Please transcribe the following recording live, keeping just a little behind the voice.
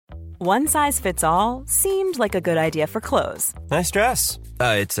One size fits all seemed like a good idea for clothes. Nice dress.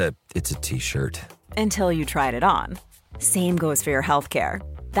 It's a t-shirt. Until you tried it on. Same goes for your healthcare.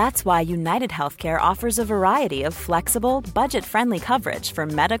 That's why United Healthcare offers a variety of flexible, budget-friendly coverage for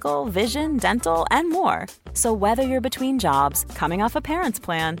medical, vision, dental, and more. So whether you're between jobs, coming off a parent's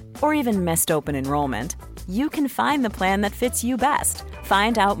plan, or even missed open enrollment, you can find the plan that fits you best.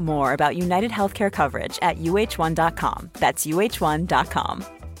 Find out more about United Healthcare coverage at uh1.com. That's uh1.com.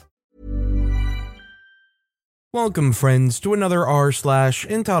 Welcome, friends, to another rSlash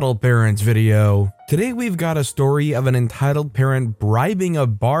Entitled Parents video. Today we've got a story of an entitled parent bribing a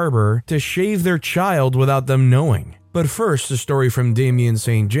barber to shave their child without them knowing. But first, a story from Damien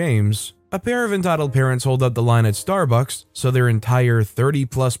St. James. A pair of entitled parents hold up the line at Starbucks so their entire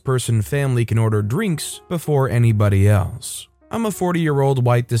 30-plus person family can order drinks before anybody else. I'm a 40-year-old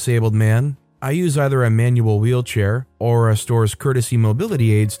white disabled man. I use either a manual wheelchair or a store's courtesy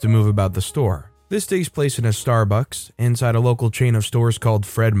mobility aids to move about the store. This takes place in a Starbucks inside a local chain of stores called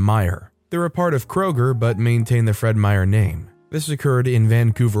Fred Meyer. They're a part of Kroger but maintain the Fred Meyer name. This occurred in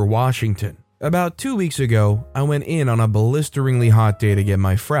Vancouver, Washington. About 2 weeks ago, I went in on a blisteringly hot day to get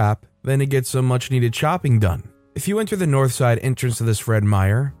my frap, then to get some much needed shopping done. If you enter the north side entrance to this Fred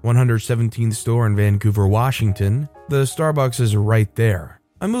Meyer, 117th store in Vancouver, Washington, the Starbucks is right there.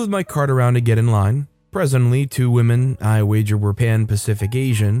 I moved my cart around to get in line. Presently, two women, I wager were Pan-Pacific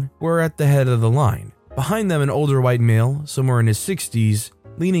Asian, were at the head of the line. Behind them, an older white male, somewhere in his 60s,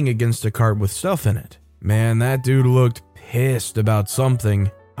 leaning against a cart with stuff in it. Man, that dude looked pissed about something.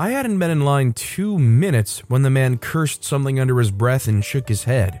 I hadn't been in line 2 minutes when the man cursed something under his breath and shook his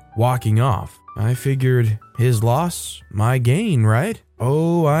head, walking off. I figured, his loss, my gain, right?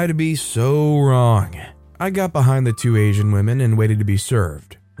 Oh, I'd be so wrong. I got behind the two Asian women and waited to be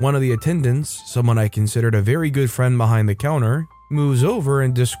served. One of the attendants, someone I considered a very good friend behind the counter, moves over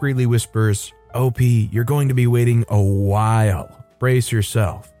and discreetly whispers, "OP, you're going to be waiting a while. Brace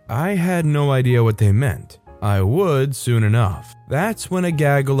yourself." I had no idea what they meant. I would soon enough. That's when a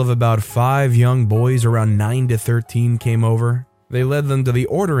gaggle of about 5 young boys around 9 to 13 came over. They led them to the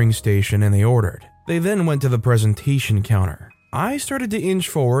ordering station and they ordered. They then went to the presentation counter. I started to inch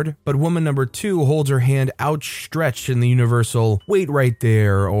forward, but woman number 2 holds her hand outstretched in the universal "wait right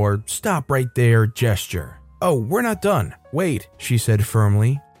there" or "stop right there" gesture. "Oh, we're not done. Wait," she said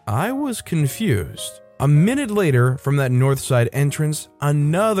firmly. I was confused. A minute later, from that north side entrance,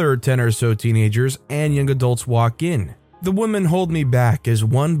 another 10 or so teenagers and young adults walk in. The women hold me back as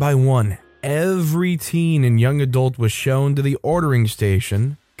one by one, every teen and young adult was shown to the ordering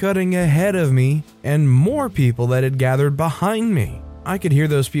station, cutting ahead of me, and more people that had gathered behind me. I could hear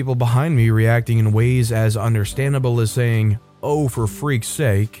those people behind me reacting in ways as understandable as saying, "Oh, for freak's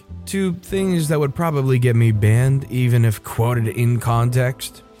sake," to things that would probably get me banned even if quoted in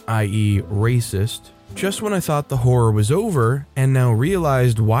context, i.e. racist. Just when I thought the horror was over and now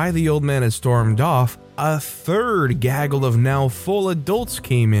realized why the old man had stormed off, a third gaggle of now full adults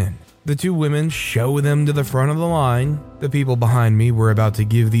came in. The two women show them to the front of the line. The people behind me were about to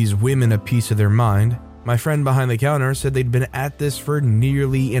give these women a piece of their mind. My friend behind the counter said they'd been at this for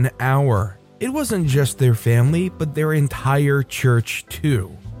nearly an hour. It wasn't just their family, but their entire church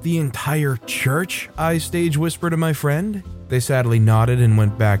too. "The entire church?" I stage whispered to my friend. They sadly nodded and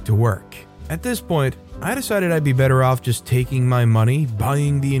went back to work. At this point, I decided I'd be better off just taking my money,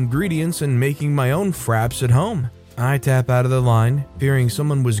 buying the ingredients, and making my own fraps at home. I tap out of the line, fearing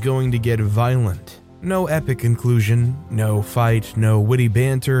someone was going to get violent. No epic conclusion, no fight, no witty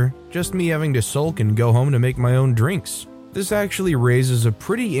banter, just me having to sulk and go home to make my own drinks. This actually raises a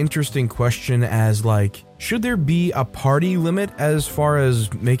pretty interesting question as should there be a party limit as far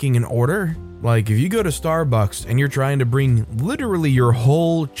as making an order? Like, if you go to Starbucks and you're trying to bring literally your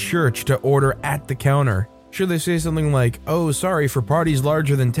whole church to order at the counter, should they say something like, "Oh, sorry, for parties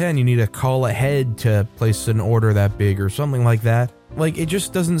larger than 10, you need to call ahead to place an order that big," or something like that? It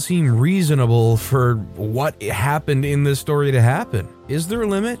just doesn't seem reasonable for what happened in this story to happen. Is there a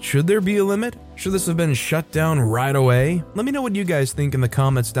limit? Should there be a limit? Should this have been shut down right away? Let me know what you guys think in the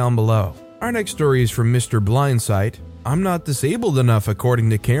comments down below. Our next story is from Mr. Blindsight. "I'm not disabled enough, according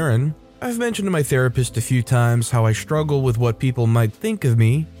to Karen. I've mentioned to my therapist a few times how I struggle with what people might think of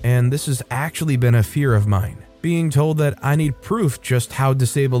me, and this has actually been a fear of mine. Being told that I need proof just how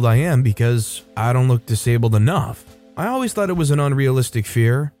disabled I am because I don't look disabled enough. I always thought it was an unrealistic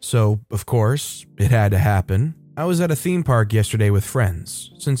fear, so, of course, it had to happen. I was at a theme park yesterday with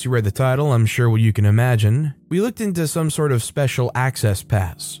friends. Since you read the title, I'm sure what you can imagine. We looked into some sort of special access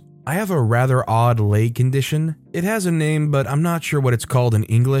pass. I have a rather odd leg condition. It has a name, but I'm not sure what it's called in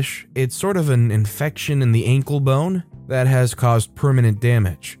English. It's sort of an infection in the ankle bone that has caused permanent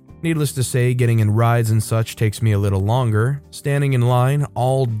damage. Needless to say, getting in rides and such takes me a little longer. Standing in line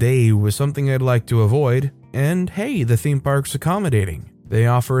all day was something I'd like to avoid. And hey, the theme park's accommodating. They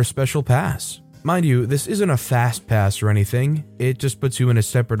offer a special pass. Mind you, this isn't a fast pass or anything. It just puts you in a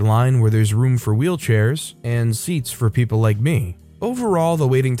separate line where there's room for wheelchairs and seats for people like me. Overall, the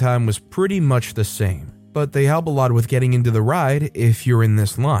waiting time was pretty much the same, but they help a lot with getting into the ride if you're in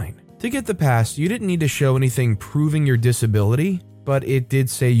this line. To get the pass, you didn't need to show anything proving your disability, but it did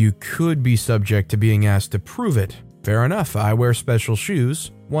say you could be subject to being asked to prove it. Fair enough, I wear special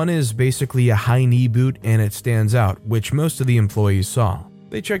shoes. One is basically a high knee boot and it stands out, which most of the employees saw.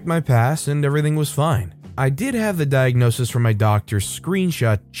 They checked my pass and everything was fine. I did have the diagnosis from my doctor's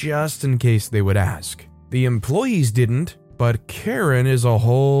screenshot just in case they would ask. The employees didn't, but Karen is a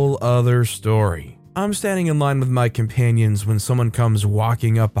whole other story. I'm standing in line with my companions when someone comes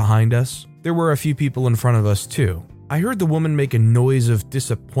walking up behind us. There were a few people in front of us too. I heard the woman make a noise of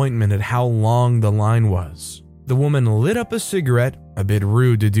disappointment at how long the line was. The woman lit up a cigarette, a bit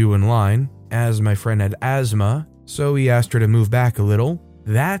rude to do in line, as my friend had asthma, so he asked her to move back a little.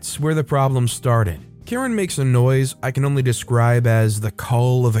 That's where the problem started. Karen makes a noise I can only describe as the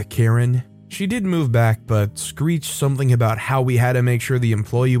call of a Karen. She did move back, but screeched something about how we had to make sure the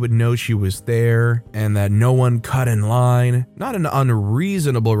employee would know she was there and that no one cut in line. Not an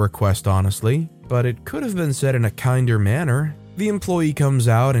unreasonable request, honestly, but it could have been said in a kinder manner. The employee comes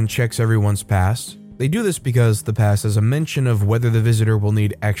out and checks everyone's pass. They do this because the pass has a mention of whether the visitor will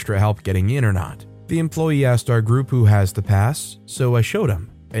need extra help getting in or not. The employee asked our group who has the pass, so I showed him.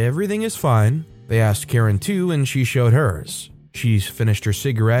 Everything is fine. They asked Karen too, and she showed hers. She's finished her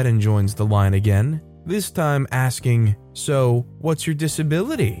cigarette and joins the line again, this time asking, "So, what's your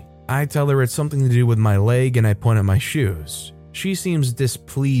disability?" I tell her it's something to do with my leg and I point at my shoes. She seems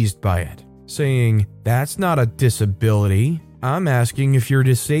displeased by it, saying, "That's not a disability. I'm asking if you're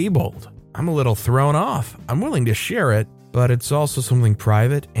disabled." I'm a little thrown off. I'm willing to share it, but it's also something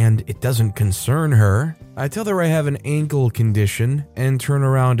private and it doesn't concern her. I tell her I have an ankle condition and turn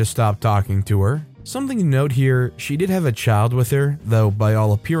around to stop talking to her. Something to note here, she did have a child with her, though by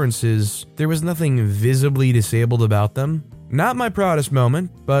all appearances, there was nothing visibly disabled about them. Not my proudest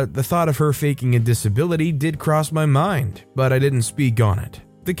moment, but the thought of her faking a disability did cross my mind, but I didn't speak on it.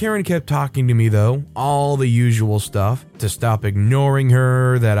 The Karen kept talking to me though, all the usual stuff, to stop ignoring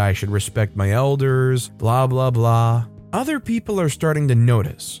her, that I should respect my elders, blah blah blah. Other people are starting to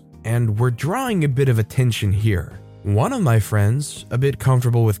notice, and we're drawing a bit of attention here. One of my friends, a bit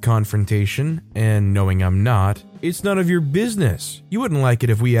comfortable with confrontation, and knowing I'm not, "It's none of your business. You wouldn't like it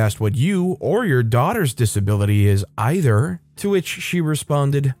if we asked what you or your daughter's disability is either." To which she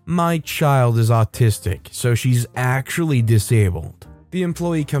responded, "My child is autistic, so she's actually disabled." The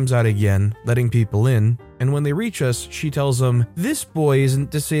employee comes out again, letting people in, and when they reach us, she tells them, "This boy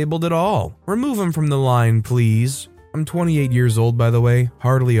isn't disabled at all. Remove him from the line, please." I'm 28 years old, by the way,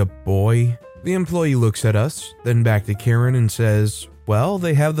 hardly a boy. The employee looks at us, then back to Karen and says, "Well,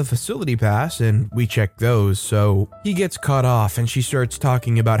 they have the facility pass and we check those, so..." He gets cut off and she starts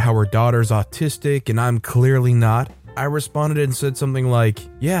talking about how her daughter's autistic and I'm clearly not. I responded and said something like,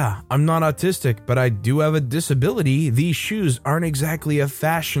 "Yeah, I'm not autistic, but I do have a disability. These shoes aren't exactly a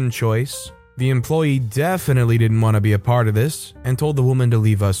fashion choice." The employee definitely didn't want to be a part of this and told the woman to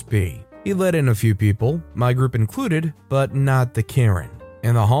leave us be. He let in a few people, my group included, but not the Karen.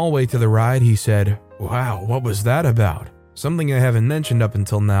 In the hallway to the ride, he said, "Wow, what was that about?" Something I haven't mentioned up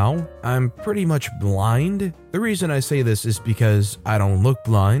until now, I'm pretty much blind. The reason I say this is because I don't look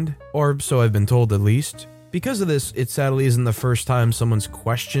blind, or so I've been told at least. Because of this, it sadly isn't the first time someone's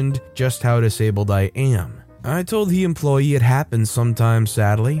questioned just how disabled I am. I told the employee it happens sometimes,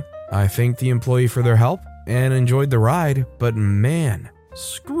 sadly. I thanked the employee for their help and enjoyed the ride, but man,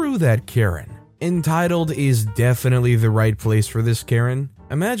 screw that Karen. Entitled is definitely the right place for this Karen.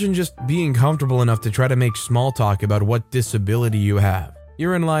 Imagine just being comfortable enough to try to make small talk about what disability you have.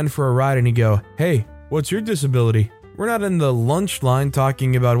 You're in line for a ride and you go, "Hey, what's your disability?" We're not in the lunch line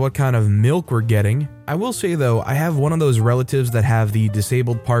talking about what kind of milk we're getting. I will say though, I have one of those relatives that have the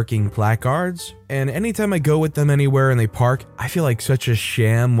disabled parking placards, and anytime I go with them anywhere and they park, I feel like such a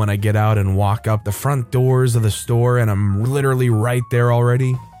sham when I get out and walk up the front doors of the store and I'm literally right there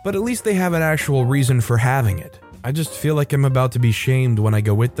already. But at least they have an actual reason for having it. I just feel like I'm about to be shamed when I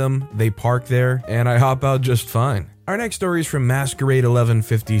go with them, they park there, and I hop out just fine. Our next story is from Masquerade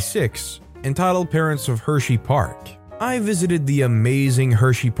 1156, entitled Parents of Hershey Park. I visited the amazing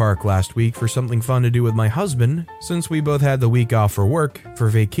Hershey Park last week for something fun to do with my husband, since we both had the week off for work for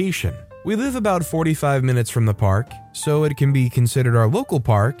vacation. We live about 45 minutes from the park, so it can be considered our local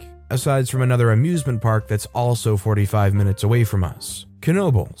park, aside from another amusement park that's also 45 minutes away from us,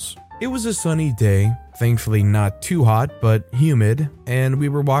 Knoebels. It was a sunny day, thankfully not too hot but humid, and we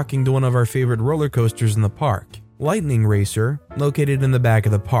were walking to one of our favorite roller coasters in the park, Lightning Racer, located in the back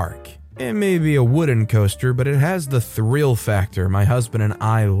of the park. It may be a wooden coaster, but it has the thrill factor my husband and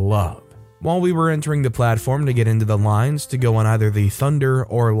I love. While we were entering the platform to get into the lines to go on either the Thunder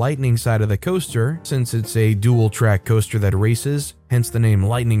or Lightning side of the coaster, since it's a dual-track coaster that races, hence the name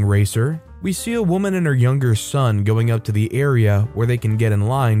Lightning Racer, we see a woman and her younger son going up to the area where they can get in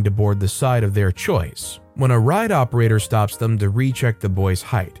line to board the side of their choice, when a ride operator stops them to recheck the boy's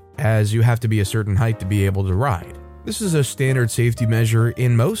height, as you have to be a certain height to be able to ride. This is a standard safety measure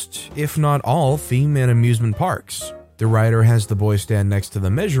in most, if not all, theme and amusement parks. The rider has the boy stand next to the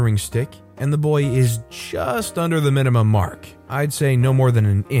measuring stick, and the boy is just under the minimum mark, I'd say no more than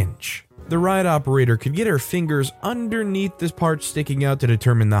an inch. The ride operator could get her fingers underneath this part sticking out to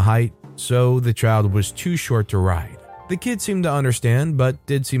determine the height, so the child was too short to ride. The kid seemed to understand, but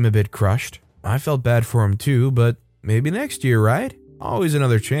did seem a bit crushed. I felt bad for him too, but maybe next year, right? Always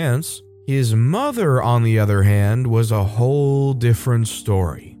another chance. His mother, on the other hand, was a whole different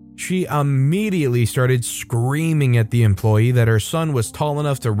story. She immediately started screaming at the employee that her son was tall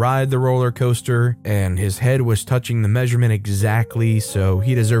enough to ride the roller coaster, and his head was touching the measurement exactly, so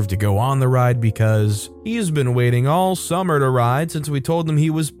he deserved to go on the ride because he's been waiting all summer to ride since we told him he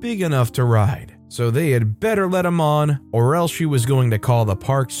was big enough to ride. So they had better let him on, or else she was going to call the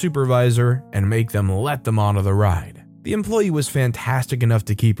park supervisor and make them let them onto the ride. The employee was fantastic enough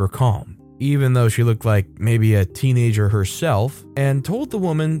to keep her calm, even though she looked like maybe a teenager herself, and told the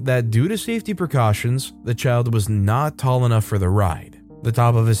woman that due to safety precautions, the child was not tall enough for the ride. The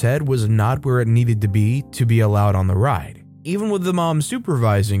top of his head was not where it needed to be allowed on the ride, even with the mom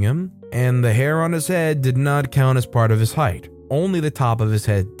supervising him, and the hair on his head did not count as part of his height, only the top of his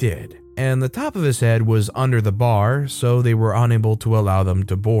head did. And the top of his head was under the bar, so they were unable to allow them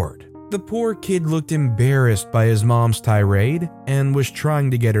to board. The poor kid looked embarrassed by his mom's tirade and was trying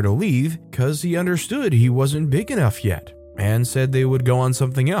to get her to leave because he understood he wasn't big enough yet, and said they would go on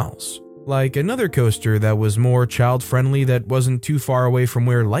something else, like another coaster that was more child-friendly that wasn't too far away from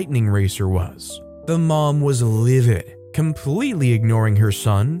where Lightning Racer was. The mom was livid, completely ignoring her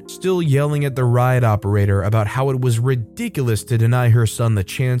son, still yelling at the ride operator about how it was ridiculous to deny her son the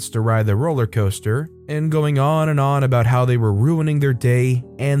chance to ride the roller coaster, and going on and on about how they were ruining their day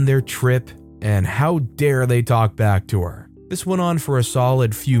and their trip, and how dare they talk back to her. This went on for a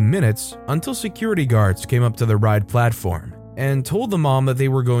solid few minutes until security guards came up to the ride platform and told the mom that they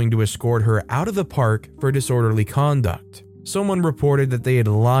were going to escort her out of the park for disorderly conduct. Someone reported that they had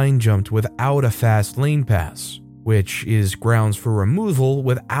line jumped without a fast lane pass, which is grounds for removal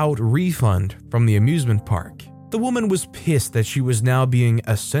without refund from the amusement park. The woman was pissed that she was now being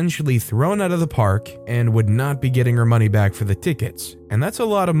essentially thrown out of the park and would not be getting her money back for the tickets. And that's a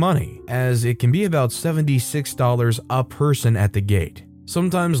lot of money, as it can be about $76 a person at the gate.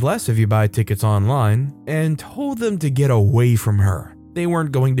 Sometimes less if you buy tickets online, and told them to get away from her. They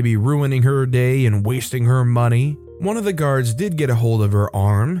weren't going to be ruining her day and wasting her money. One of the guards did get a hold of her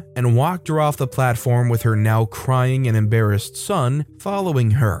arm and walked her off the platform with her now crying and embarrassed son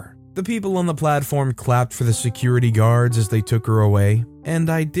following her. The people on the platform clapped for the security guards as they took her away, and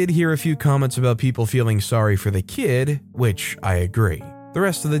I did hear a few comments about people feeling sorry for the kid, which I agree. The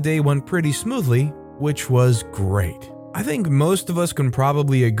rest of the day went pretty smoothly, which was great. I think most of us can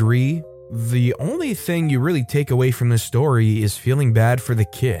probably agree the only thing you really take away from this story is feeling bad for the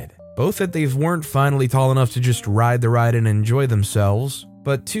kid. Both that they weren't finally tall enough to just ride the ride and enjoy themselves,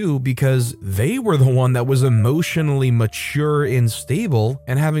 but two, because they were the one that was emotionally mature and stable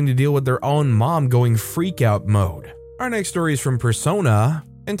and having to deal with their own mom going freak-out mode. Our next story is from Persona.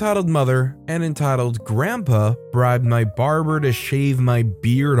 Entitled Mother and entitled Grandpa bribed my barber to shave my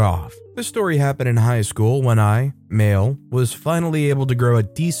beard off. This story happened in high school when I, male, was finally able to grow a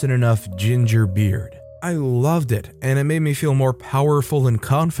decent enough ginger beard. I loved it, and it made me feel more powerful and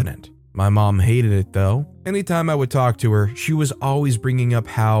confident. My mom hated it though. Anytime I would talk to her, she was always bringing up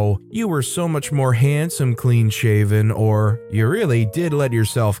how you were so much more handsome clean shaven, or you really did let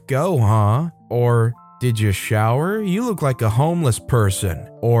yourself go, huh? Or did you shower? You look like a homeless person.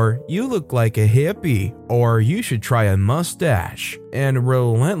 Or you look like a hippie. Or you should try a mustache. And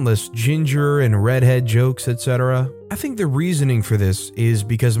relentless ginger and redhead jokes, etc. I think the reasoning for this is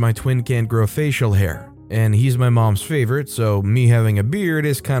because my twin can't grow facial hair. And he's my mom's favorite, so me having a beard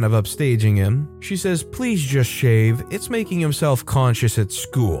is kind of upstaging him. She says, please just shave, it's making him self-conscious at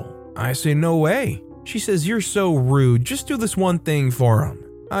school. I say, no way. She says, you're so rude, just do this one thing for him.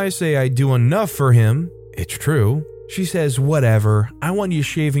 I say I do enough for him. It's true. She says, whatever, I want you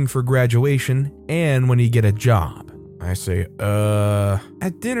shaving for graduation and when you get a job. I say,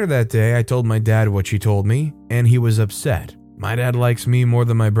 At dinner that day, I told my dad what she told me, and he was upset. My dad likes me more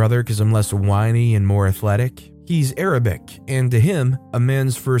than my brother because I'm less whiny and more athletic. He's Arabic, and to him, a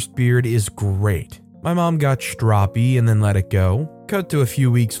man's first beard is great. My mom got stroppy and then let it go. Cut to a few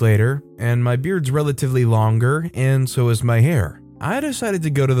weeks later, and my beard's relatively longer, and so is my hair. I decided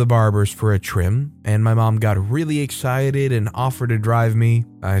to go to the barber's for a trim, and my mom got really excited and offered to drive me.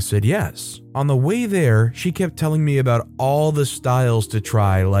 I said yes. On the way there, she kept telling me about all the styles to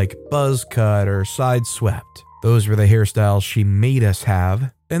try, like buzz cut or side swept. Those were the hairstyles she made us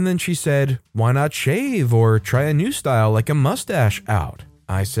have. And then she said, why not shave or try a new style like a mustache out?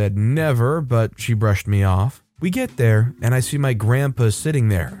 I said never, but she brushed me off. We get there, and I see my grandpa sitting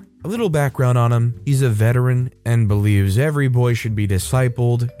there. A little background on him, he's a veteran and believes every boy should be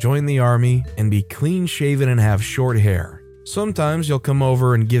discipled, join the army, and be clean shaven and have short hair. Sometimes he'll come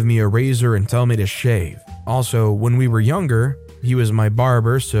over and give me a razor and tell me to shave. Also, when we were younger, he was my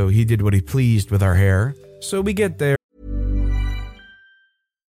barber, so he did what he pleased with our hair. So we get there.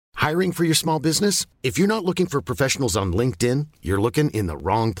 Hiring for your small business? If you're not looking for professionals on LinkedIn, you're looking in the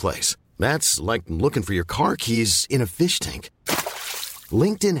wrong place. That's like looking for your car keys in a fish tank.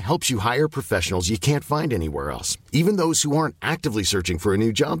 LinkedIn helps you hire professionals you can't find anywhere else, even those who aren't actively searching for a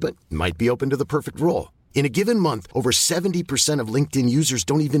new job but might be open to the perfect role. In a given month, over 70% of LinkedIn users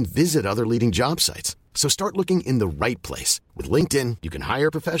don't even visit other leading job sites. So start looking in the right place. With LinkedIn, you can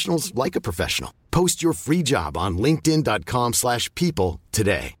hire professionals like a professional. Post your free job on linkedin.com/people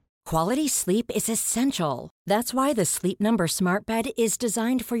today. Quality sleep is essential. That's why the Sleep Number Smart Bed is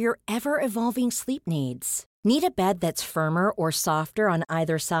designed for your ever-evolving sleep needs. Need a bed that's firmer or softer on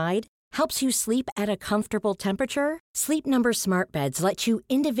either side? Helps you sleep at a comfortable temperature? Sleep Number Smart Beds let you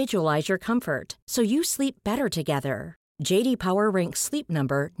individualize your comfort, so you sleep better together. J.D. Power ranks Sleep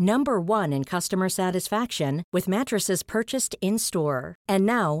Number #1 in customer satisfaction with mattresses purchased in-store. And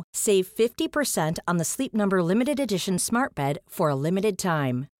now, save 50% on the Sleep Number Limited Edition Smart Bed for a limited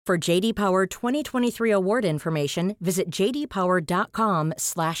time. For J.D. Power 2023 award information, visit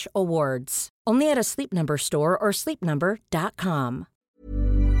jdpower.com/awards. Only at a Sleep Number store or sleepnumber.com.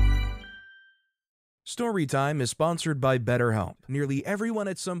 Storytime is sponsored by BetterHelp. Nearly everyone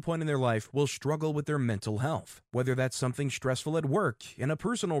at some point in their life will struggle with their mental health, whether that's something stressful at work, in a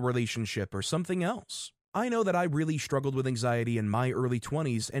personal relationship, or something else. I know that I really struggled with anxiety in my early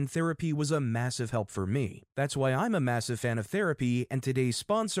 20s, and therapy was a massive help for me. That's why I'm a massive fan of therapy and today's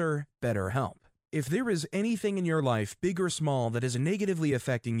sponsor, BetterHelp. If there is anything in your life, big or small, that is negatively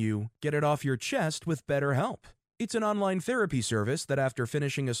affecting you, get it off your chest with BetterHelp. It's an online therapy service that, after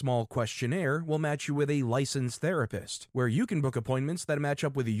finishing a small questionnaire, will match you with a licensed therapist, where you can book appointments that match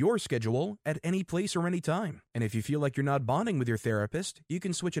up with your schedule at any place or any time. And if you feel like you're not bonding with your therapist, you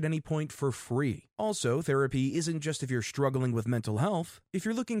can switch at any point for free. Also, therapy isn't just if you're struggling with mental health. If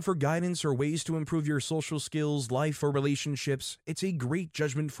you're looking for guidance or ways to improve your social skills, life, or relationships, it's a great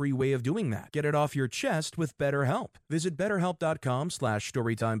judgment-free way of doing that. Get it off your chest with BetterHelp. Visit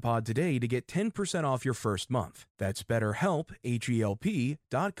BetterHelp.com/StorytimePod today to get 10% off your first month. That's BetterHelp,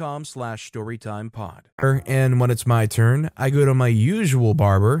 HELP.com/StorytimePod. And when it's my turn, I go to my usual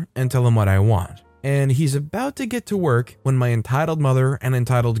barber and tell him what I want. And he's about to get to work when my entitled mother and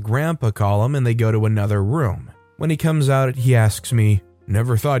entitled grandpa call him and they go to another room. When he comes out, he asks me,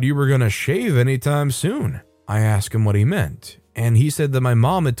 "Never thought you were gonna shave anytime soon." I ask him what he meant, and he said that my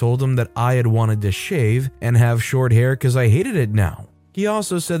mom had told him that I had wanted to shave and have short hair because I hated it now. He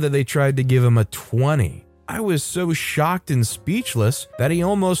also said that they tried to give him a 20. I was so shocked and speechless that he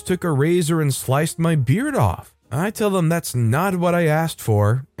almost took a razor and sliced my beard off. I tell him that's not what I asked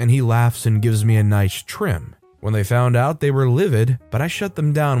for, and he laughs and gives me a nice trim. When they found out, they were livid, but I shut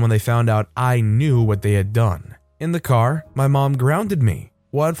them down when they found out I knew what they had done. In the car, my mom grounded me.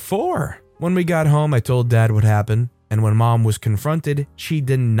 What for? When we got home, I told Dad what happened, and when Mom was confronted, she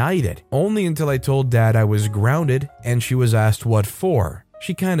denied it, only until I told Dad I was grounded and she was asked what for.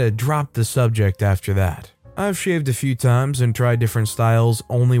 She kinda dropped the subject after that. I've shaved a few times and tried different styles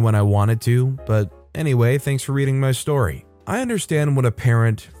only when I wanted to, but anyway, thanks for reading my story. I understand when a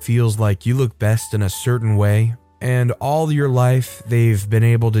parent feels like you look best in a certain way, and all your life they've been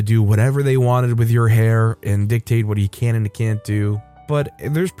able to do whatever they wanted with your hair and dictate what you can and can't do. But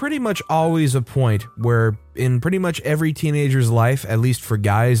there's pretty much always a point where in pretty much every teenager's life, at least for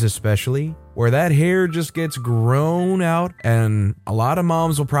guys especially, where that hair just gets grown out, and a lot of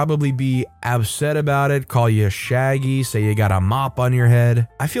moms will probably be upset about it, call you shaggy, say you got a mop on your head.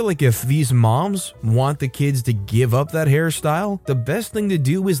 I feel like if these moms want the kids to give up that hairstyle, the best thing to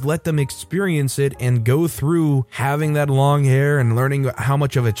do is let them experience it and go through having that long hair and learning how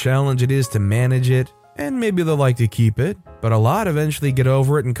much of a challenge it is to manage it. And maybe they'll like to keep it, but a lot eventually get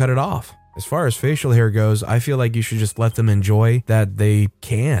over it and cut it off. As far as facial hair goes, I feel like you should just let them enjoy that they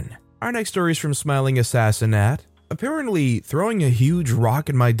can. Our next story is from Smiling Assassinat. Apparently, throwing a huge rock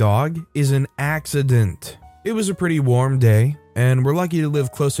at my dog is an accident. It was a pretty warm day, and we're lucky to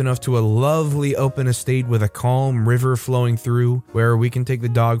live close enough to a lovely open estate with a calm river flowing through where we can take the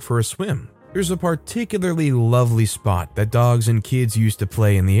dog for a swim. There's a particularly lovely spot that dogs and kids used to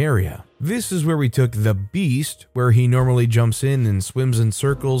play in the area. This is where we took the Beast, where he normally jumps in and swims in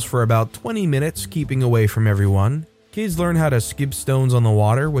circles for about 20 minutes, keeping away from everyone. Kids learn how to skip stones on the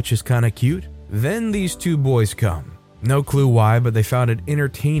water, which is kinda cute. Then these two boys come. No clue why, but they found it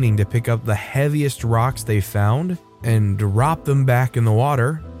entertaining to pick up the heaviest rocks they found and drop them back in the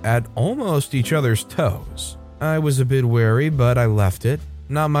water at almost each other's toes. I was a bit wary, but I left it.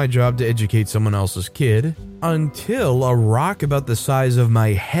 Not my job to educate someone else's kid, until a rock about the size of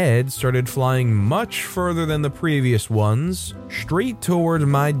my head started flying much further than the previous ones, straight toward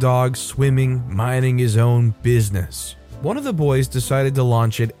my dog swimming, minding his own business. One of the boys decided to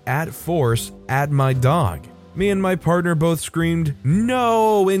launch it at force at my dog. Me and my partner both screamed,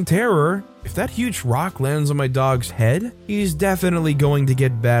 "No!" in terror. If that huge rock lands on my dog's head, he's definitely going to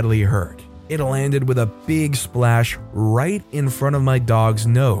get badly hurt. It landed with a big splash right in front of my dog's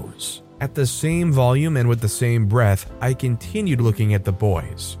nose. At the same volume and with the same breath, I continued looking at the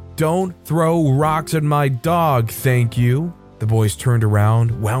boys. "Don't throw rocks at my dog, thank you." The boys turned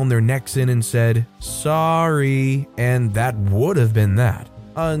around, wound their necks in and said, "Sorry," and that would have been that.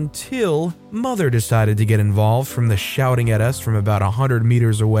 Until Mother decided to get involved from the shouting at us from about 100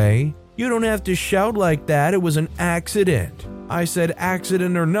 meters away. "You don't have to shout like that, it was an accident." I said,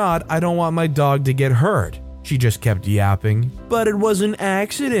 "Accident or not, I don't want my dog to get hurt." She just kept yapping. "But it was an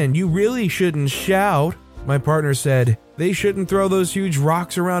accident, you really shouldn't shout." My partner said, "They shouldn't throw those huge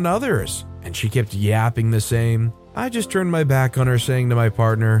rocks around others." And she kept yapping the same. I just turned my back on her, saying to my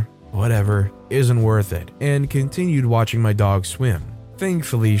partner, "Whatever, isn't worth it," and continued watching my dog swim.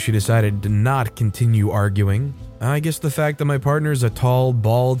 Thankfully, she decided to not continue arguing. I guess the fact that my partner's a tall,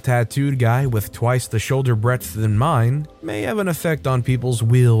 bald, tattooed guy with twice the shoulder breadth than mine may have an effect on people's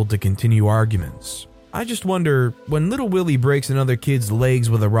will to continue arguments. I just wonder, when little Willie breaks another kid's legs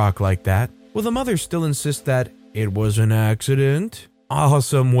with a rock like that, will the mother still insist that it was an accident?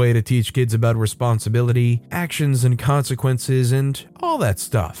 Awesome way to teach kids about responsibility, actions and consequences, and all that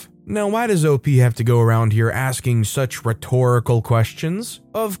stuff. Now, why does OP have to go around here asking such rhetorical questions?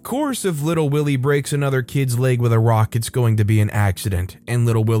 Of course, if little Willie breaks another kid's leg with a rock, it's going to be an accident, and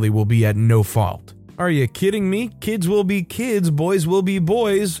little Willie will be at no fault. Are you kidding me? Kids will be kids, boys will be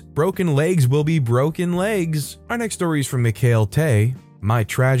boys, broken legs will be broken legs. Our next story is from Mikhail Tay. My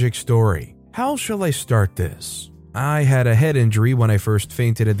tragic story. How shall I start this? I had a head injury when I first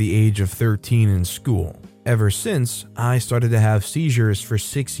fainted at the age of 13 in school. Ever since, I started to have seizures for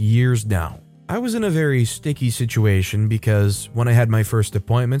 6 years now. I was in a very sticky situation because when I had my first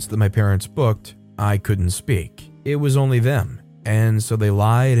appointments that my parents booked, I couldn't speak. It was only them. And so they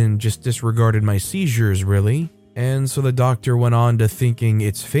lied and just disregarded my seizures, really. And so the doctor went on to thinking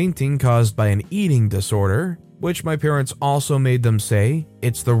it's fainting caused by an eating disorder, which my parents also made them say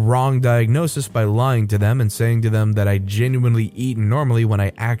it's the wrong diagnosis by lying to them and saying to them that I genuinely eat normally when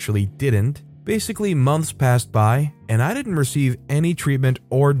I actually didn't. Basically, months passed by, and I didn't receive any treatment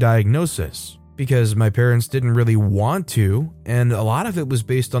or diagnosis because my parents didn't really want to, and a lot of it was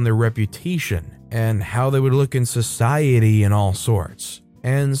based on their reputation and how they would look in society and all sorts.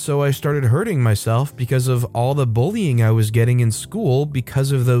 And so I started hurting myself because of all the bullying I was getting in school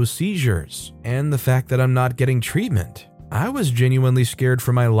because of those seizures and the fact that I'm not getting treatment. I was genuinely scared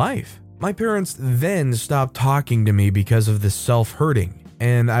for my life. My parents then stopped talking to me because of this self-hurting.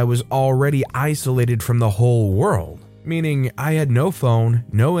 And I was already isolated from the whole world, meaning I had no phone,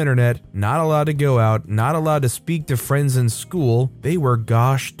 no internet, not allowed to go out, not allowed to speak to friends in school. They were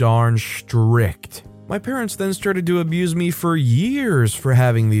gosh darn strict. My parents then started to abuse me for years for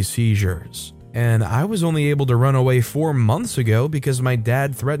having these seizures. And I was only able to run away 4 months ago because my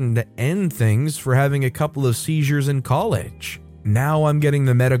dad threatened to end things for having a couple of seizures in college. Now I'm getting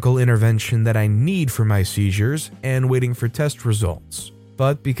the medical intervention that I need for my seizures and waiting for test results.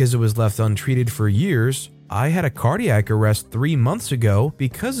 But because it was left untreated for years, I had a cardiac arrest 3 months ago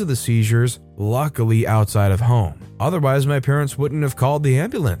because of the seizures, luckily outside of home. Otherwise, my parents wouldn't have called the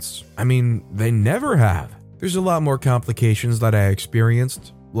ambulance. I mean, they never have. There's a lot more complications that I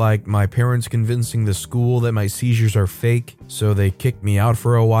experienced, like my parents convincing the school that my seizures are fake, so they kicked me out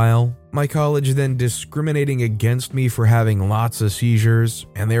for a while. My college then discriminating against me for having lots of seizures,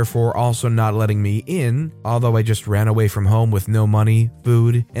 and therefore also not letting me in, although I just ran away from home with no money,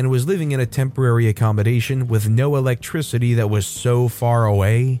 food, and was living in a temporary accommodation with no electricity that was so far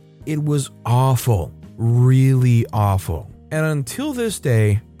away. It was awful, really awful. And until this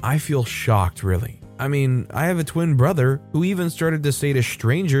day, I feel shocked, really. I mean, I have a twin brother who even started to say to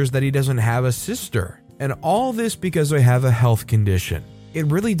strangers that he doesn't have a sister. And all this because I have a health condition. It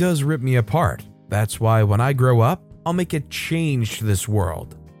really does rip me apart. That's why when I grow up, I'll make a change to this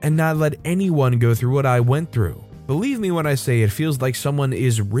world and not let anyone go through what I went through. Believe me when I say it feels like someone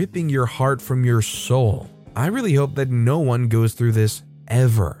is ripping your heart from your soul. I really hope that no one goes through this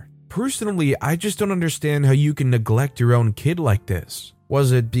ever. Personally, I just don't understand how you can neglect your own kid like this.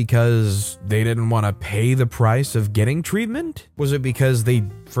 Was it because they didn't want to pay the price of getting treatment? Was it because they,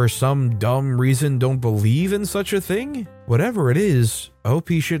 for some dumb reason, don't believe in such a thing? Whatever it is, OP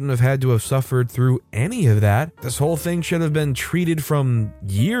shouldn't have had to have suffered through any of that. This whole thing should have been treated from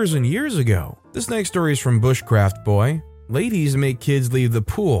years and years ago. This next story is from Bushcraft Boy. Ladies make kids leave the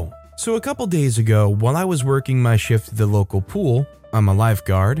pool. So a couple days ago, while I was working my shift at the local pool, I'm a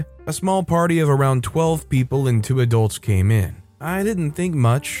lifeguard, a small party of around 12 people and 2 adults came in. I didn't think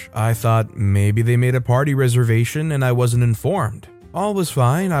much. I thought maybe they made a party reservation and I wasn't informed. All was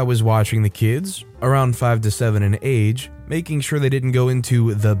fine. I was watching the kids, around 5 to 7 in age, making sure they didn't go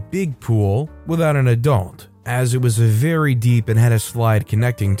into the big pool without an adult, as it was very deep and had a slide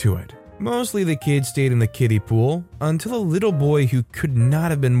connecting to it. Mostly the kids stayed in the kiddie pool until a little boy who could not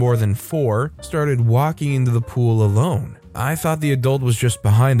have been more than 4 started walking into the pool alone. I thought the adult was just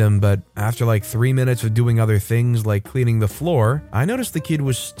behind him, but after like 3 minutes of doing other things like cleaning the floor, I noticed the kid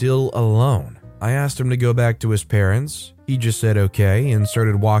was still alone. I asked him to go back to his parents. He just said okay and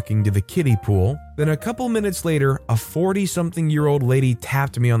started walking to the kiddie pool. Then a couple minutes later, a 40-something-year-old lady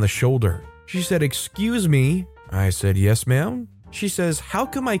tapped me on the shoulder. She said, "Excuse me." I said, "Yes, ma'am." She says, "How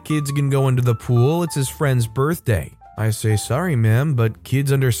come my kids can go into the pool? It's his friend's birthday." I say, "Sorry, ma'am, but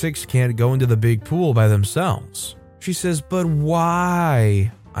kids under 6 can't go into the big pool by themselves." She says, "But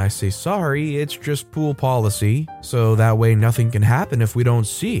why?" I say, "Sorry, it's just pool policy, so that way nothing can happen if we don't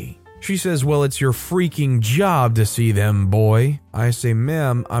see." She says, "Well, it's your freaking job to see them, boy." I say,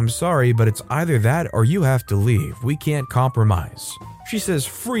 "Ma'am, I'm sorry, but it's either that or you have to leave. We can't compromise." She says,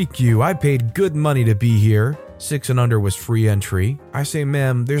 "Freak you, I paid good money to be here. 6 and under was free entry." I say,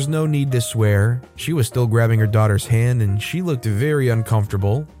 "Ma'am, there's no need to swear." She was still grabbing her daughter's hand and she looked very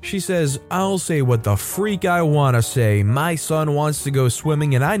uncomfortable. She says, "I'll say what the freak I want to say. My son wants to go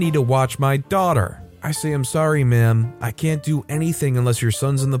swimming and I need to watch my daughter." I say, "I'm sorry, ma'am. I can't do anything unless your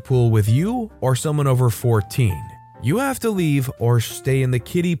son's in the pool with you or someone over 14. You have to leave or stay in the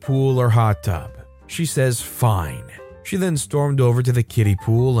kiddie pool or hot tub." She says, "Fine." She then stormed over to the kiddie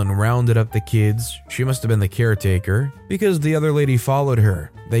pool and rounded up the kids. She must have been the caretaker, because the other lady followed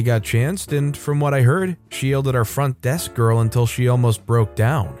her. They got chanced, and from what I heard, she yelled at our front desk girl until she almost broke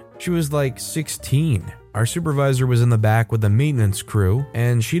down. She was like 16. Our supervisor was in the back with the maintenance crew,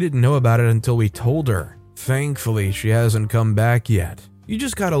 and she didn't know about it until we told her. Thankfully, she hasn't come back yet. You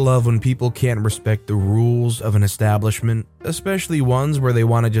just gotta love when people can't respect the rules of an establishment, especially ones where they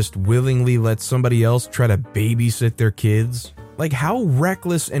want to just willingly let somebody else try to babysit their kids. Like, how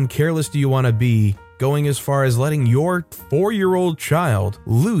reckless and careless do you want to be going as far as letting your 4-year-old child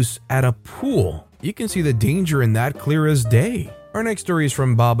loose at a pool? You can see the danger in that clear as day. Our next story is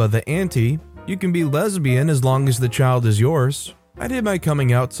from Baba the Auntie. You can be lesbian as long as the child is yours. I did my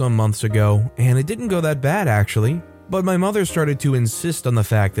coming out some months ago, and it didn't go that bad actually. But my mother started to insist on the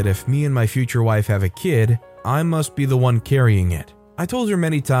fact that if me and my future wife have a kid, I must be the one carrying it. I told her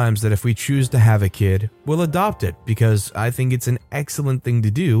many times that if we choose to have a kid, we'll adopt it because I think it's an excellent thing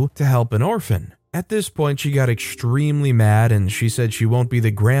to do to help an orphan. At this point, she got extremely mad and she said she won't be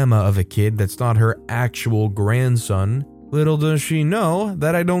the grandma of a kid that's not her actual grandson. Little does she know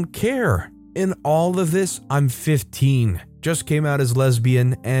that I don't care. In all of this, I'm 15, just came out as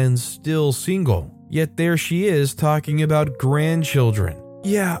lesbian and still single. Yet there she is talking about grandchildren.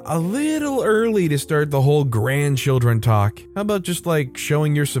 Yeah, a little early to start the whole grandchildren talk. How about just like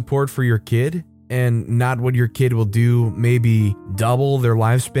showing your support for your kid and not what your kid will do, maybe double their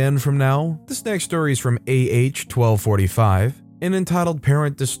lifespan from now? This next story is from AH1245. An entitled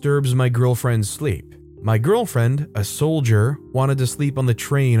parent disturbs my girlfriend's sleep. My girlfriend, a soldier, wanted to sleep on the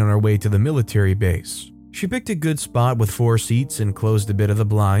train on our way to the military base. She picked a good spot with 4 seats and closed a bit of the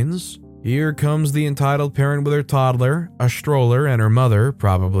blinds. Here comes the entitled parent with her toddler, a stroller, and her mother,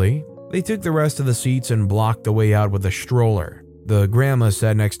 probably. They took the rest of the seats and blocked the way out with the stroller. The grandma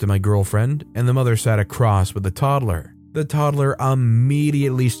sat next to my girlfriend, and the mother sat across with the toddler. The toddler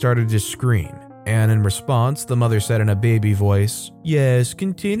immediately started to scream, and in response, the mother said in a baby voice, "Yes,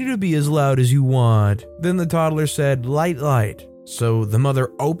 continue to be as loud as you want." Then the toddler said, "Light, light." So the mother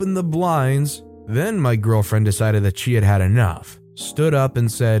opened the blinds. Then my girlfriend decided that she had had enough, stood up and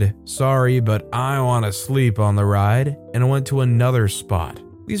said, "Sorry, but I want to sleep on the ride," and went to another spot.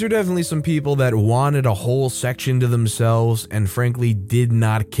 These are definitely some people that wanted a whole section to themselves and frankly did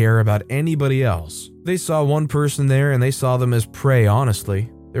not care about anybody else. They saw one person there and they saw them as prey, honestly.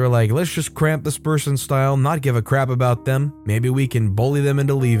 They were like, let's just cramp this person's style, not give a crap about them. Maybe we can bully them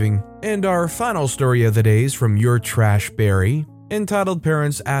into leaving. And our final story of the day is from Your Trash Berry. Entitled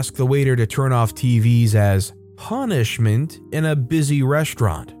parents ask the waiter to turn off TVs as punishment in a busy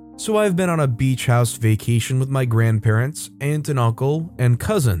restaurant. So I've been on a beach house vacation with my grandparents, aunt and uncle, and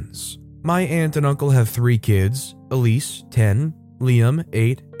cousins. My aunt and uncle have 3 kids, Elise, 10, Liam,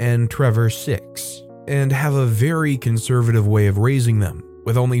 8, and Trevor, 6, and have a very conservative way of raising them,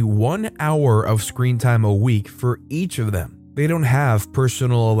 with only 1 hour of screen time a week for each of them. They don't have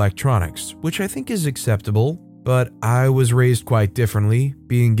personal electronics, which I think is acceptable, but I was raised quite differently,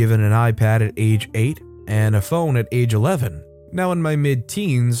 being given an iPad at age 8 and a phone at age 11. Now in my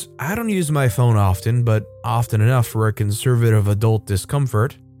mid-teens, I don't use my phone often, but often enough for a conservative adult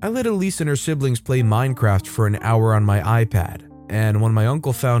discomfort. I let Elise and her siblings play Minecraft for an hour on my iPad, and when my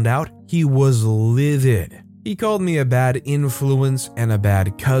uncle found out, he was livid. He called me a bad influence and a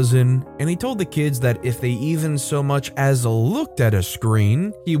bad cousin, and he told the kids that if they even so much as looked at a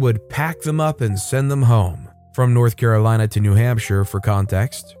screen, he would pack them up and send them home. From North Carolina to New Hampshire, for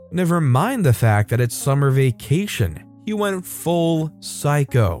context. Never mind the fact that it's summer vacation. He went full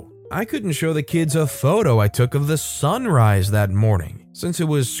psycho. I couldn't show the kids a photo I took of the sunrise that morning, since it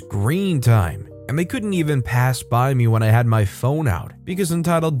was screen time, and they couldn't even pass by me when I had my phone out, because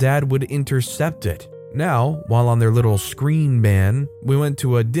entitled dad would intercept it. Now, while on their little screen ban, we went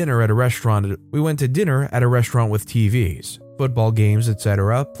to dinner at a restaurant with TVs, football games,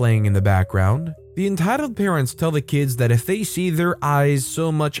 etc., playing in the background. The entitled parents tell the kids that if they see their eyes so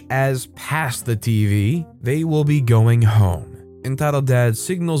much as past the TV, they will be going home. Entitled dad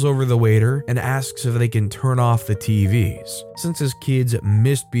signals over the waiter and asks if they can turn off the TVs, since his kids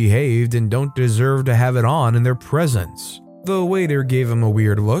misbehaved and don't deserve to have it on in their presence. The waiter gave him a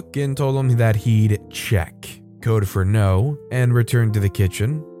weird look and told him that he'd check, code for no, and returned to the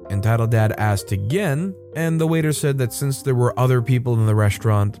kitchen. Entitled dad asked again, and the waiter said that since there were other people in the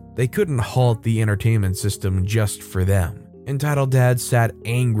restaurant, they couldn't halt the entertainment system just for them. Entitled dad sat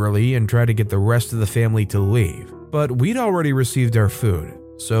angrily and tried to get the rest of the family to leave, but we'd already received our food,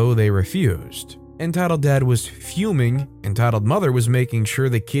 so they refused. Entitled dad was fuming. Entitled mother was making sure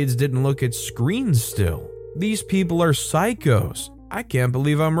the kids didn't look at screens still. These people are psychos. I can't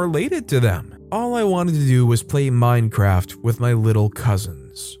believe I'm related to them. All I wanted to do was play Minecraft with my little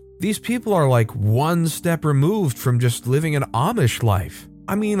cousins. These people are like one step removed from just living an Amish life.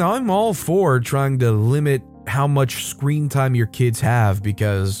 I mean, I'm all for trying to limit how much screen time your kids have,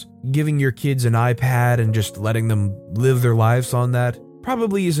 because giving your kids an iPad and just letting them live their lives on that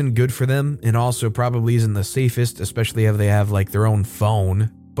probably isn't good for them, and also probably isn't the safest, especially if they have like their own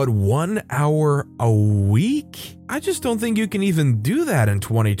phone. But 1 hour a week? I just don't think you can even do that in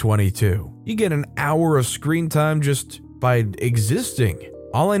 2022. You get an hour of screen time just by existing.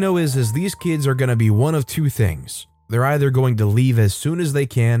 All I know is these kids are going to be one of 2 things. They're either going to leave as soon as they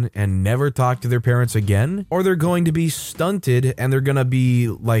can and never talk to their parents again, or they're going to be stunted and they're going to be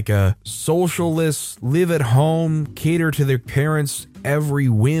like a socialist, live at home, cater to their parents' every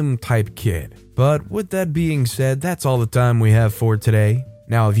whim type kid. But with that being said, that's all the time we have for today.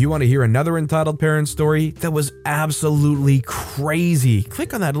 Now, if you want to hear another entitled parent story that was absolutely crazy,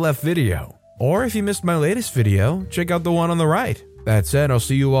 click on that left video. Or if you missed my latest video, check out the one on the right. That said, I'll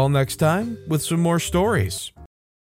see you all next time with some more stories.